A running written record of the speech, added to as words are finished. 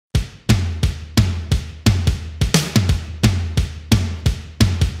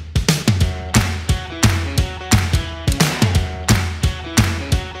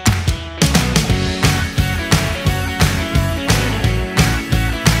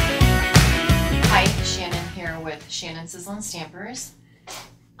Shannon Sizzlen Stampers.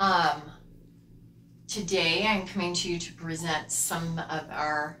 Today I'm coming to you to present some of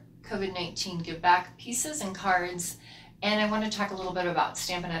our COVID-19 give back pieces and cards, and I want to talk a little bit about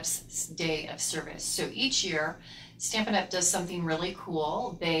Stampin' Up's Day of Service. So each year Stampin' Up does something really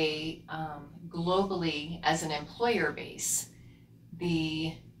cool. They globally, as an employer base,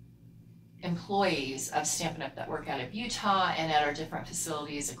 the employees of Stampin' Up that work out of Utah and at our different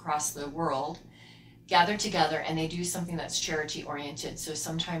facilities across the world gather together and they do something that's charity oriented. So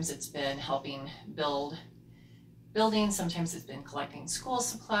sometimes it's been helping build buildings, sometimes it's been collecting school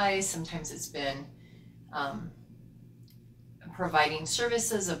supplies, sometimes it's been providing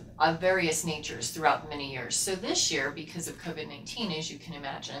services of various natures throughout many years. So this year, because of COVID-19, as you can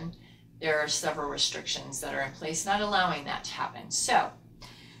imagine, there are several restrictions that are in place not allowing that to happen. So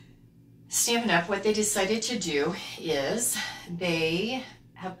Stampin' Up, what they decided to do is they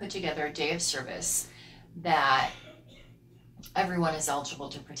have put together a day of service that everyone is eligible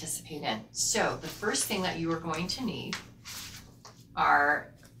to participate in. So the first thing that you are going to need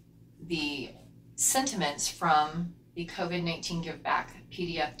are the sentiments from the COVID-19 Give Back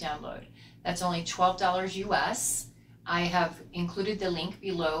PDF download. That's only $12 US. I have included the link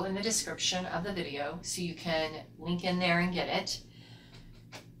below in the description of the video, so you can link in there and get it.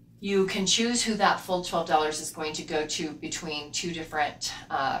 You can choose who that full $12 is going to go to between two different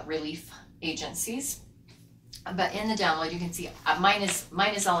relief agencies. But in the download, you can see mine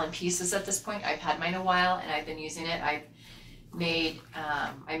is all in pieces at this point. I've had mine a while and I've been using it. I made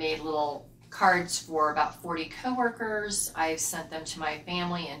little cards for about 40 coworkers. I've sent them to my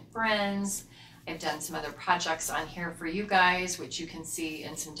family and friends. I've done some other projects on here for you guys, which you can see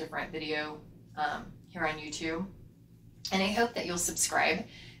in some different video here on YouTube. And I hope that you'll subscribe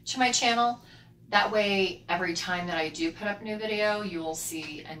to my channel. That way, every time that I do put up a new video, you will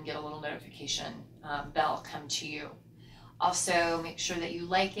see and get a little notification bell come to you. Also, make sure that you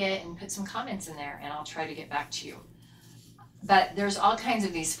like it and put some comments in there, and I'll try to get back to you. But there's all kinds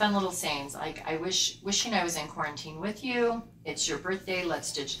of these fun little sayings, like wishing I was in quarantine with you. It's your birthday,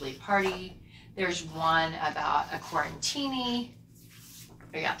 let's digitally party. There's one about a quarantini.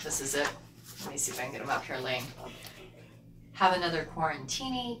 Oh yeah, this is it. Let me see if I can get them up here laying. Have another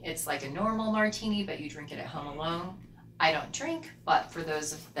quarantini. It's like a normal martini, but you drink it at home alone. I don't drink, but for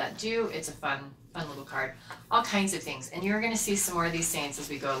those that do, it's a fun little card. All kinds of things. And you're going to see some more of these sayings as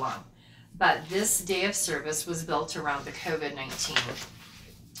we go along. But this day of service was built around the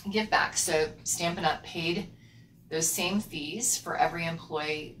COVID-19 give back. So Stampin' Up paid those same fees for every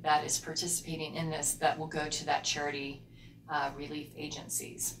employee that is participating in this that will go to that charity relief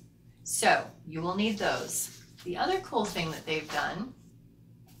agencies. So you will need those. The other cool thing that they've done,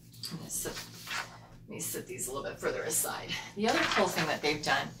 let me set these a little bit further aside. The other cool thing that they've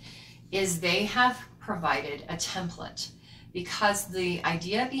done is they have provided a template, because the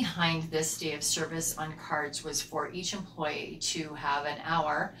idea behind this day of service on cards was for each employee to have an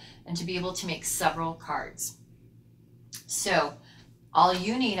hour and to be able to make several cards. So all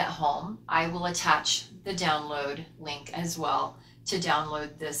you need at home, I will attach the download link as well to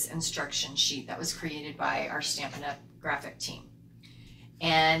download this instruction sheet that was created by our Stampin' Up graphic team.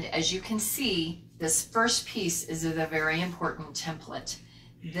 And as you can see, this first piece is a very important template.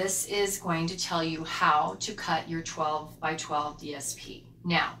 This is going to tell you how to cut your 12 by 12 DSP.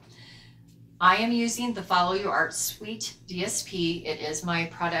 Now, I am using the Follow Your Art Suite DSP. It is my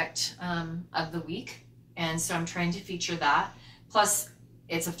product of the week, and so I'm trying to feature that. Plus,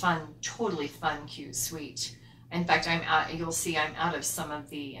 it's a totally fun, cute suite. In fact, you'll see I'm out of some of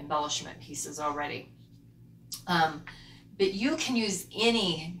the embellishment pieces already. But you can use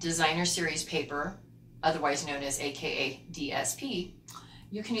any designer series paper, otherwise known as AKA DSP.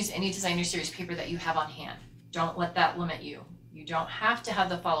 You can use any designer series paper that you have on hand. Don't let that limit you. You don't have to have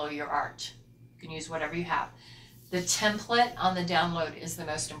the Follow Your Art. You can use whatever you have. The template on the download is the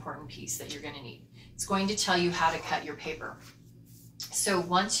most important piece that you're going to need. It's going to tell you how to cut your paper. So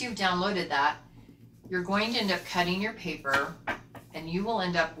once you've downloaded that, you're going to end up cutting your paper, and you will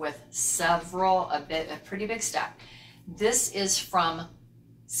end up with a pretty big stack. This is from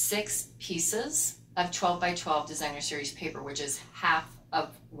 6 pieces of 12 by 12 designer series paper, which is half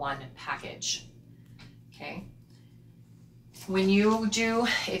of one package. Okay.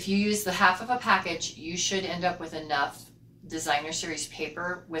 If you use the half of a package, you should end up with enough designer series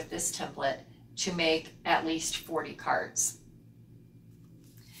paper with this template to make at least 40 cards.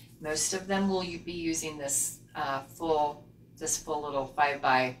 Most of them will be using this full little 5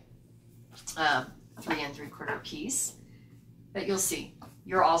 by 3 3/4 piece. But you'll see,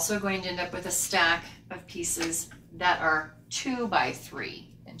 you're also going to end up with a stack of pieces that are 2 by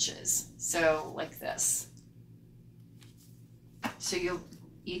 3 inches. So like this. So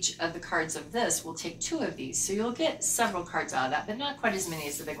each of the cards of this will take 2 of these. So you'll get several cards out of that, but not quite as many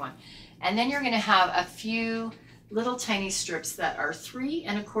as the big one. And then you're going to have a few little tiny strips that are 3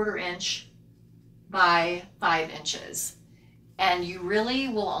 1/4 inch by 5 inches. And you really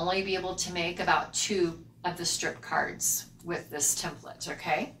will only be able to make about 2 of the strip cards with this template,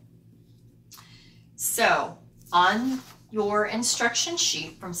 okay? So on your instruction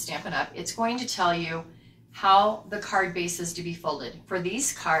sheet from Stampin' Up, it's going to tell you how the card base is to be folded. For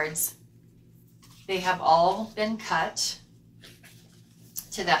these cards, they have all been cut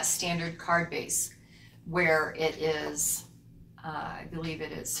to that standard card base where it is, I believe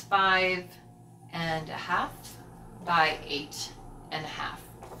it is 5 1/2 by 8 1/2.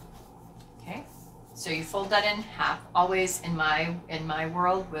 Okay, so you fold that in half. Always in my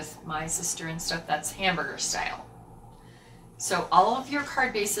world with my sister and stuff, that's hamburger style. So all of your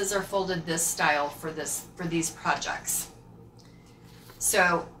card bases are folded this style for these projects.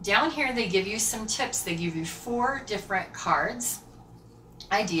 So down here they give you some tips. They give you 4 different cards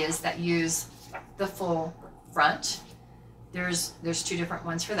ideas that use the full front. There's 2 different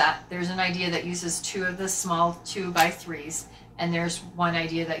ones for that. There's an idea that uses 2 of the small 2 by 3s, and there's one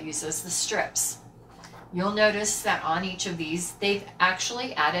idea that uses the strips. You'll notice that on each of these, they've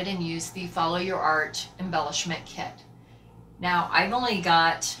actually added and used the Follow Your Art embellishment kit. Now, I've only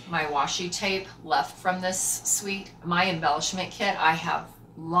got my washi tape left from this suite. My embellishment kit, I have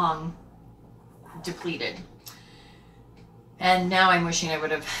long depleted. And now I'm wishing I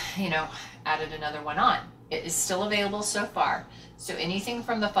would have, added another one on. It is still available so far. So anything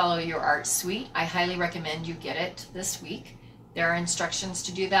from the Follow Your Art suite, I highly recommend you get it this week. There are instructions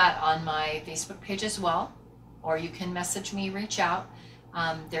to do that on my Facebook page as well, or you can message me, reach out.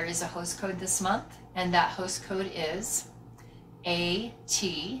 There is a host code this month, and that host code is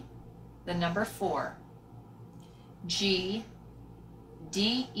AT, the number 4, GDEHE.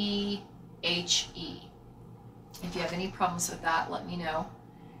 If you have any problems with that, let me know.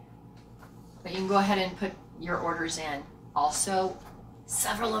 But you can go ahead and put your orders in. Also,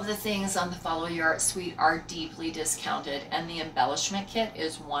 several of the things on the Follow Your Art suite are deeply discounted, and the embellishment kit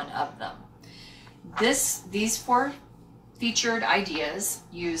is one of them. These 4 featured ideas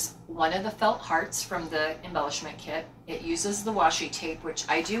use one of the felt hearts from the embellishment kit. It uses the washi tape, which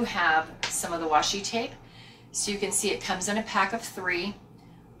I do have some of the washi tape. So you can see it comes in a pack of 3.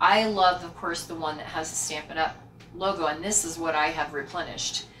 I love, of course, the one that has the Stampin' Up logo, and this is what I have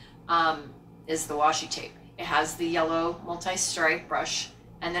replenished, is the washi tape. It has the yellow multi-stripe brush,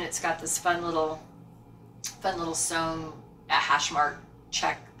 and then it's got this fun little sewn hash mark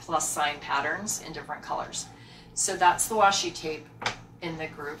check plus sign patterns in different colors. So that's the washi tape in the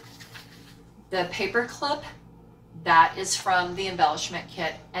group. The paper clip, that is from the embellishment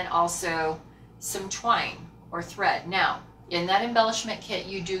kit, and also some twine or thread. Now, in that embellishment kit,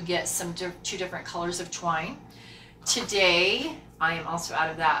 you do get some 2 different colors of twine. Today, I am also out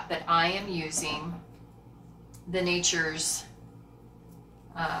of that, but I am using the Nature's,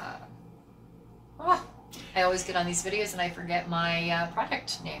 I always get on these videos and I forget my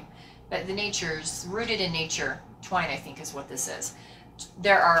product name, but the Nature's Rooted in Nature twine, I think is what this is.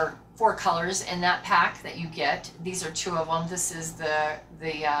 There are 4 colors in that pack that you get. These are 2 of them. This is the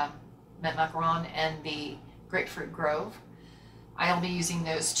mint macaron and the grapefruit grove. I'll be using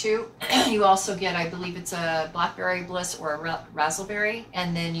those 2. You also get, I believe it's a blackberry bliss or a raspberry,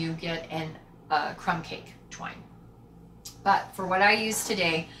 and then you get a crumb cake twine. But for what I use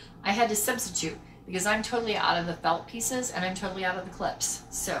today, I had to substitute because I'm totally out of the felt pieces and I'm totally out of the clips.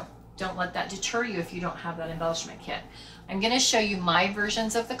 So don't let that deter you if you don't have that embellishment kit. I'm going to show you my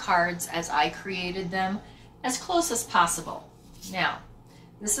versions of the cards as I created them as close as possible. Now,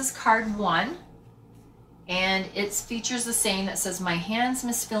 this is card 1. And it features the saying that says, "My hands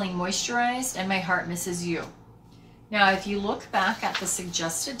miss feeling moisturized and my heart misses you." Now, if you look back at the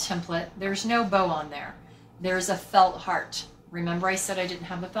suggested template, there's no bow on there. There's a felt heart. Remember I said I didn't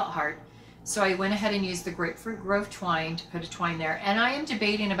have a felt heart. So I went ahead and used the grapefruit grove twine to put a twine there. And I am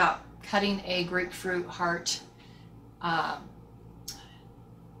debating about cutting a grapefruit heart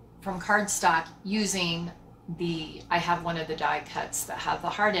from cardstock using I have one of the die cuts that have the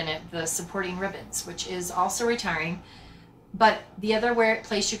heart in it, the supporting ribbons, which is also retiring. But the other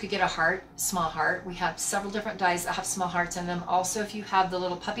place you could get a heart, small heart, we have several different dies that have small hearts in them. Also, if you have the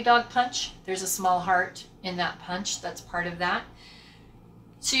little puppy dog punch, there's a small heart in that punch that's part of that.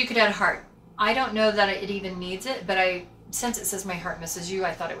 So you could add a heart. I don't know that it even needs it, but since it says "My heart misses you,"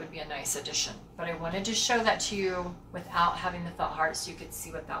 I thought it would be a nice addition. But I wanted to show that to you without having the felt heart so you could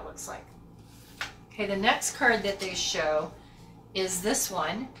see what that looks like. Okay, the next card that they show is this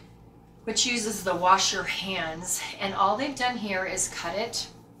one. which uses the wash your hands. And all they've done here is cut it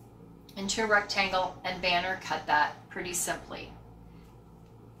into a rectangle and banner cut that pretty simply.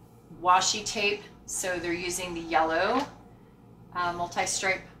 Washi tape, so they're using the yellow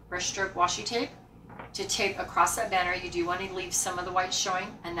multi-stripe brush stroke washi tape to tape across that banner. You do want to leave some of the white showing,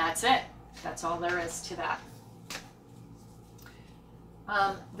 and that's it. That's all there is to that.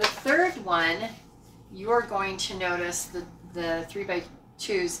 The third one, you are going to notice the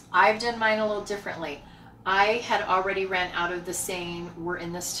 3x2s. I've done mine a little differently. I had already ran out of the saying, "We're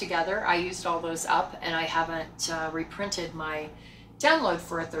in this together." I used all those up, and I haven't reprinted my download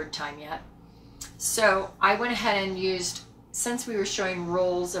for a third time yet. So I went ahead and used, since we were showing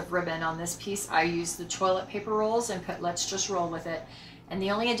rolls of ribbon on this piece, I used the toilet paper rolls and put "let's just roll with it." And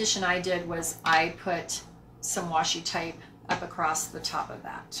the only addition I did was I put some washi tape up across the top of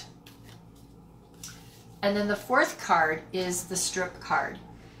that. And then the fourth card is the strip card.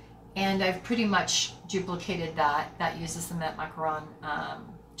 And I've pretty much duplicated that. That uses the Met Macaron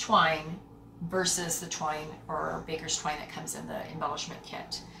twine versus the twine or baker's twine that comes in the embellishment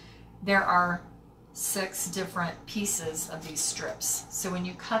kit. There are 6 different pieces of these strips. So when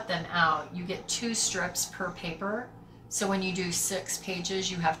you cut them out, you get 2 strips per paper. So when you do 6 pages,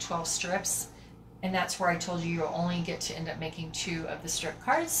 you have 12 strips. And that's where I told you you'll only get to end up making 2 of the strip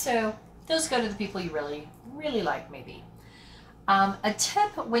cards. So those go to the people you really, really like maybe. A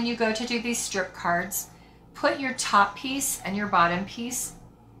tip when you go to do these strip cards, put your top piece and your bottom piece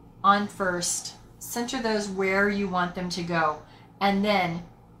on first. Center those where you want them to go. And then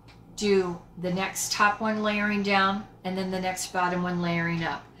do the next top one layering down, and then the next bottom one layering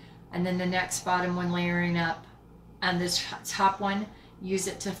up, and then the next bottom one layering up, and this top one, use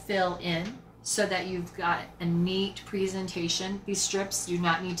it to fill in so that you've got a neat presentation. These strips do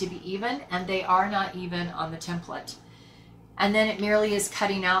not need to be even, and they are not even on the template. And then it merely is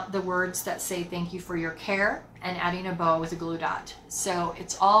cutting out the words that say "thank you for your care" and adding a bow with a glue dot. So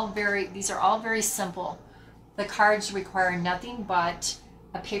it's all these are all very simple. The cards require nothing but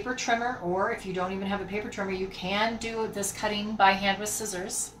a paper trimmer, or if you don't even have a paper trimmer, you can do this cutting by hand with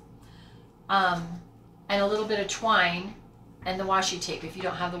scissors, and a little bit of twine and the washi tape. If you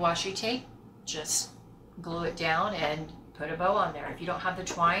don't have the washi tape, just glue it down and put a bow on there. If you don't have the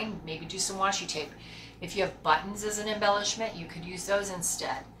twine, maybe do some washi tape. If you have buttons as an embellishment, you could use those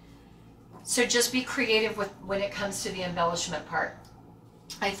instead. So just be creative when it comes to the embellishment part.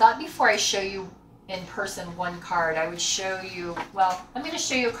 I thought before I show you in person one card, I would show you, well, I'm going to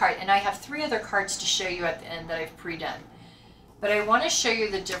show you a card, and I have 3 other cards to show you at the end that I've pre-done. But I want to show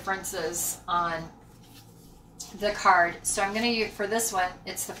you the differences on the card. So I'm going to use, for this one,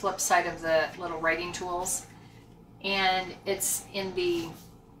 it's the flip side of the little writing tools, and it's in the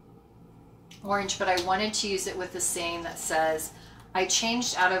orange, but I wanted to use it with the saying that says, "I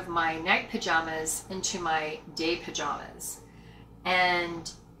changed out of my night pajamas into my day pajamas."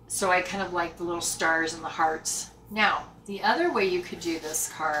 And so I kind of like the little stars and the hearts. Now, the other way you could do this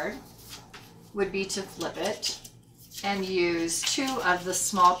card would be to flip it and use 2 of the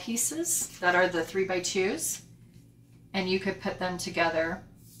small pieces that are the 3x2s, and you could put them together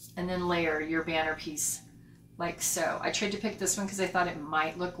and then layer your banner piece like so. I tried to pick this one because I thought it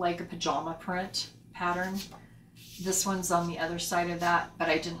might look like a pajama print pattern. This one's on the other side of that, but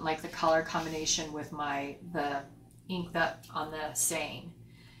I didn't like the color combination with the ink that on the saying.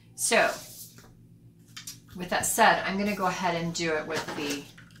 So with that said, I'm going to go ahead and do it with the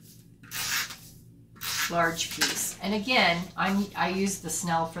large piece. And again, I use the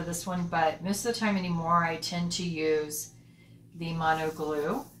Snail for this one, but most of the time anymore I tend to use the mono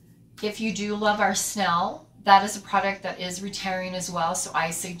glue. If you do love our Snail, that is a product that is retiring as well, so I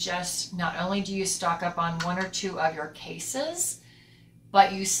suggest not only do you stock up on 1 or 2 of your cases,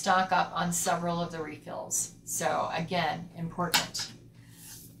 but you stock up on several of the refills. So again, important.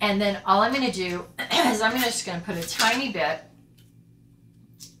 And then all I'm going to do is I'm just going to put a tiny bit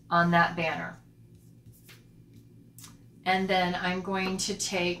on that banner. And then I'm going to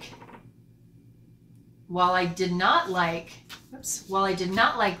take, while I did not like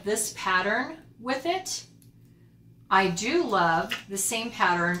this pattern with it, I do love the same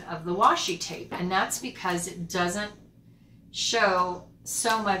pattern of the washi tape, and that's because it doesn't show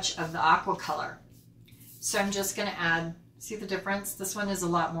so much of the aqua color. So I'm just going to add, see the difference? This one is a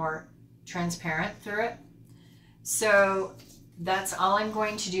lot more transparent through it. So that's all I'm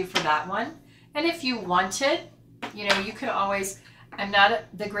going to do for that one. And if you wanted, you know, you could always,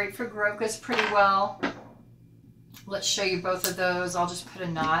 the Grapefruit Grove goes pretty well. Let's show you both of those. I'll just put a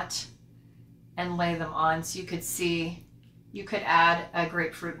knot and lay them on so you could see. You could add a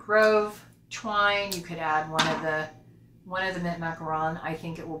Grapefruit Grove twine. You could add one of the one of the mint macaron. I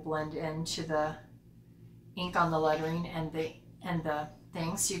think it will blend into the ink on the lettering and the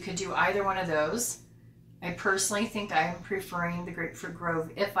thing. So you could do either one of those. I personally think I'm preferring the Grapefruit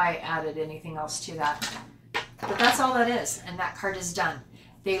Grove if I added anything else to that. But that's all that is, and that card is done.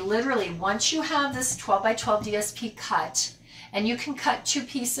 They literally, once you have this 12 by 12 DSP cut, and you can cut 2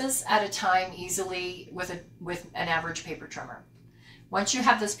 pieces at a time easily with an average paper trimmer. Once you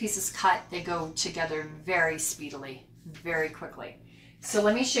have those pieces cut, they go together very speedily, very quickly. So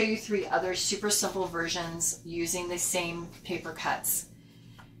let me show you 3 other super simple versions using the same paper cuts.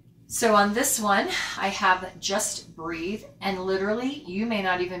 So on this one, I have Just Breathe, and literally, you may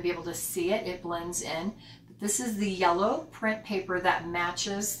not even be able to see it. It blends in. But this is the yellow print paper that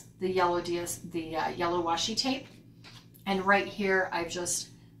matches the yellow yellow washi tape. And right here, I've just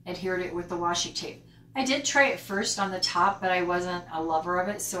adhered it with the washi tape. I did try it first on the top, but I wasn't a lover of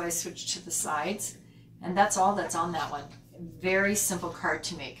it, so I switched to the sides. And that's all that's on that one. Very simple card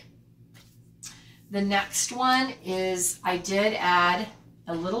to make. The next one is I did add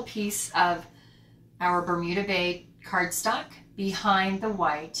a little piece of our Bermuda Bay cardstock behind the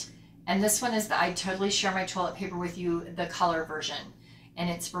white. And this one is the I Totally Share My Toilet Paper With You, the color version. And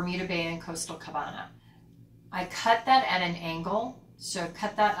it's Bermuda Bay and Coastal Cabana. I cut that at an angle. So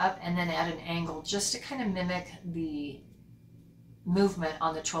cut that up and then at an angle just to kind of mimic the movement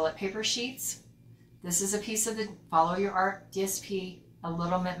on the toilet paper sheets. This is a piece of the Follow Your Art DSP, a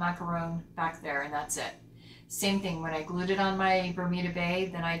little mint macaron back there, and that's it. Same thing, when I glued it on my Bermuda Bay,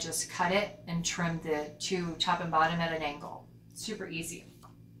 then I just cut it and trimmed the 2 top and bottom at an angle. Super easy.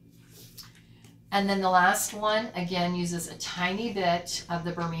 And then the last one, again, uses a tiny bit of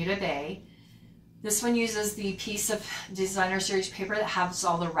the Bermuda Bay. This one uses the piece of Designer Series paper that has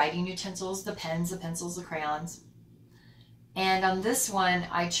all the writing utensils, the pens, the pencils, the crayons. And on this one,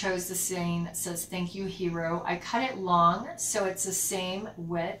 I chose the saying that says, "Thank you, Hero." I cut it long, so it's the same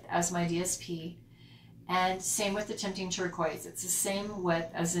width as my DSP. And same with the Tempting Turquoise. It's the same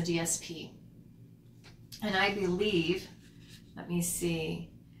width as the DSP. And I believe, let me see,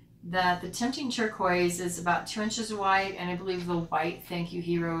 that the Tempting Turquoise is about 2 inches wide, and I believe the white Thank You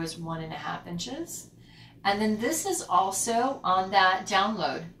Hero is 1.5 inches. And then this is also on that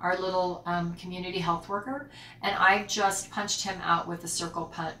download, our little community health worker. And I just punched him out with a circle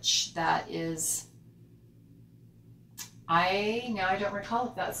punch that is, now I don't recall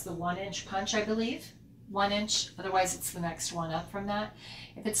if that's the 1-inch punch, I believe. 1 inch, otherwise it's the next one up from that.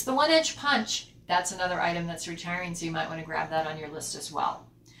 If it's the 1-inch punch, that's another item that's retiring, so you might want to grab that on your list as well.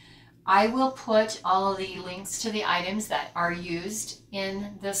 I will put all of the links to the items that are used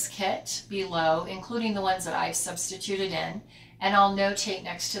in this kit below, including the ones that I've substituted in, and I'll notate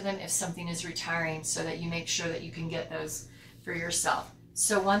next to them if something is retiring so that you make sure that you can get those for yourself.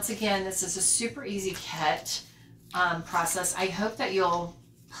 So once again, this is a super easy kit process. I hope that you'll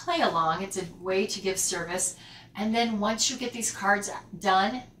play along. It's a way to give service. And then once you get these cards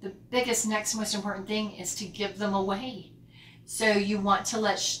done, the biggest, next, most important thing is to give them away. So you want to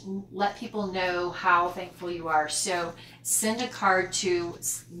let people know how thankful you are. So send a card to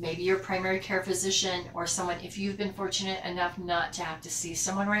maybe your primary care physician or someone, if you've been fortunate enough not to have to see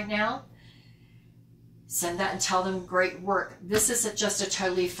someone right now. Send that and tell them great work. This is just a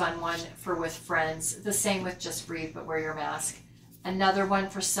totally fun one for with friends. The same with Just Breathe, but wear your mask. Another one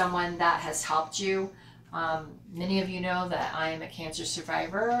for someone that has helped you. Many of you know that I am a cancer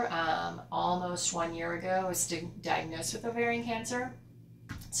survivor. Almost 1 year ago, I was diagnosed with ovarian cancer.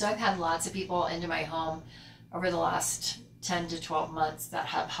 So I've had lots of people into my home over the last 10 to 12 months that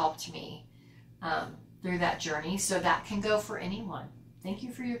have helped me through that journey. So that can go for anyone. Thank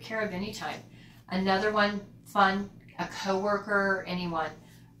you for your care of any time. Another one, fun, a coworker, anyone.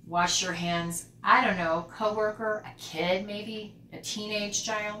 Wash your hands. I don't know, coworker, a kid maybe, a teenage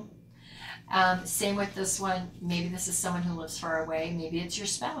child. Same with this one. Maybe this is someone who lives far away. Maybe it's your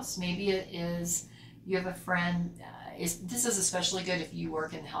spouse. Maybe it is you have a friend. This is especially good if you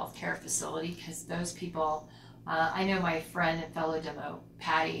work in the healthcare facility, because those people, I know my friend and fellow demo,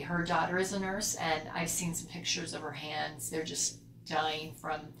 Patty, her daughter is a nurse, and I've seen some pictures of her hands. They're just dying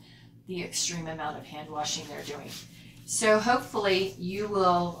from the extreme amount of hand washing they're doing. So hopefully you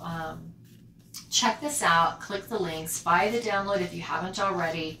will check this out, click the links, buy the download if you haven't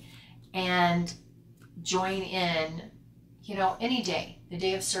already, and join in, you know, any day. The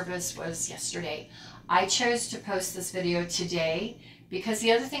day of service was yesterday. I chose to post this video today because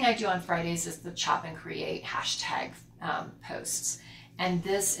the other thing I do on Fridays is the Chop and Create hashtag posts. And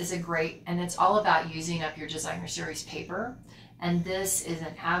this is a great, and it's all about using up your Designer Series paper. And this is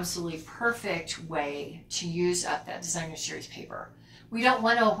an absolutely perfect way to use up that Designer Series paper. We don't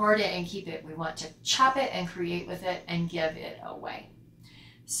want to hoard it and keep it. We want to chop it and create with it and give it away.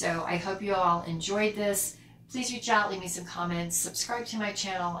 So I hope you all enjoyed this. Please reach out, leave me some comments, subscribe to my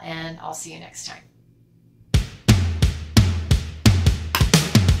channel, and I'll see you next time.